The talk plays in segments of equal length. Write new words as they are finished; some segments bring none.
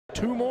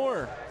2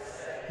 more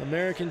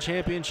American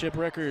Championship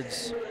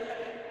records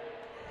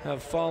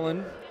have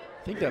fallen.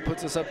 I think that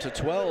puts us up to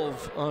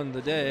 12 on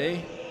the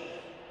day.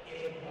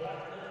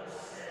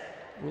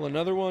 Will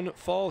another one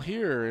fall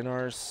here in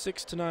our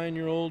 6 to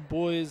 9-year-old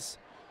boys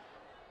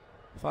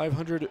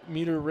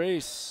 500-meter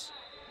race?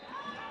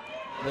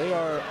 They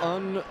are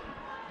on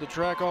the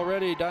track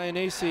already.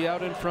 Dianese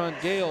out in front,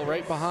 Gale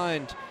right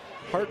behind.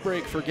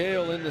 Heartbreak for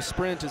Gale in the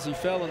sprint as he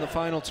fell in the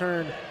final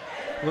turn.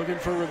 Looking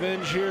for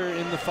revenge here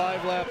in the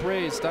 5-lap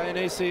race.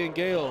 Dianese and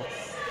Gale,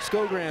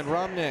 Skogran,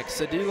 Romnek,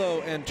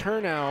 Sedillo, and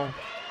Turnau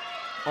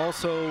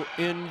also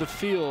in the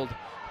field.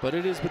 But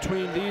it is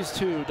between these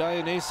two,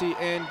 Dianese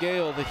and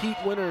Gale, the heat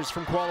winners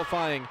from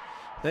qualifying.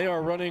 They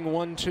are running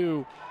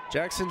 1-2.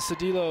 Jackson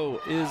Sedillo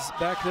is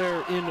back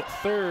there in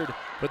 3rd,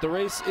 but the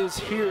race is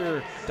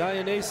here.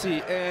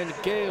 Dianese and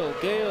Gale,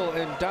 Gale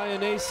and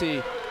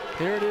Dianese.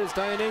 Here it is,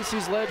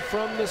 Dianese's led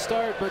from the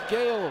start, but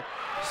Gale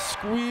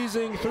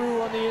squeezing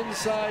through on the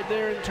inside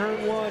there in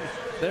turn 1.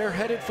 They're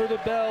headed for the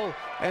bell,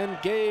 and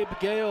Gabe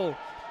Gale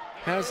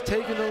has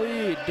taken the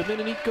lead.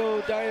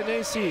 Domenico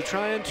Dianese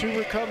trying to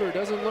recover.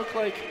 Doesn't look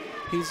like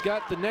he's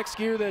got the next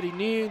gear that he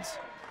needs.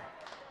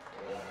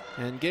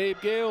 And Gabe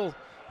Gale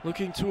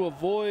looking to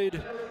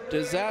avoid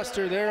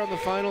disaster there on the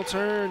final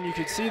turn. You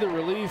could see the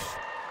relief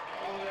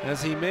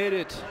as he made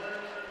it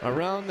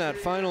around that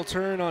final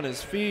turn on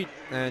his feet.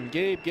 And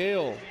Gabe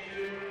Gale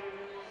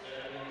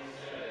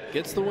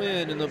gets the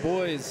win in the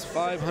boys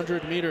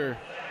 500-meter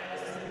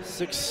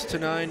 6 to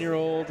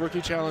 9-year-old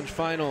Rookie Challenge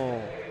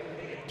final.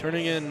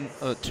 Turning in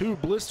 2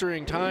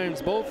 blistering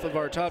times, both of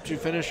our top 2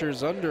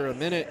 finishers under a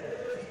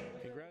minute.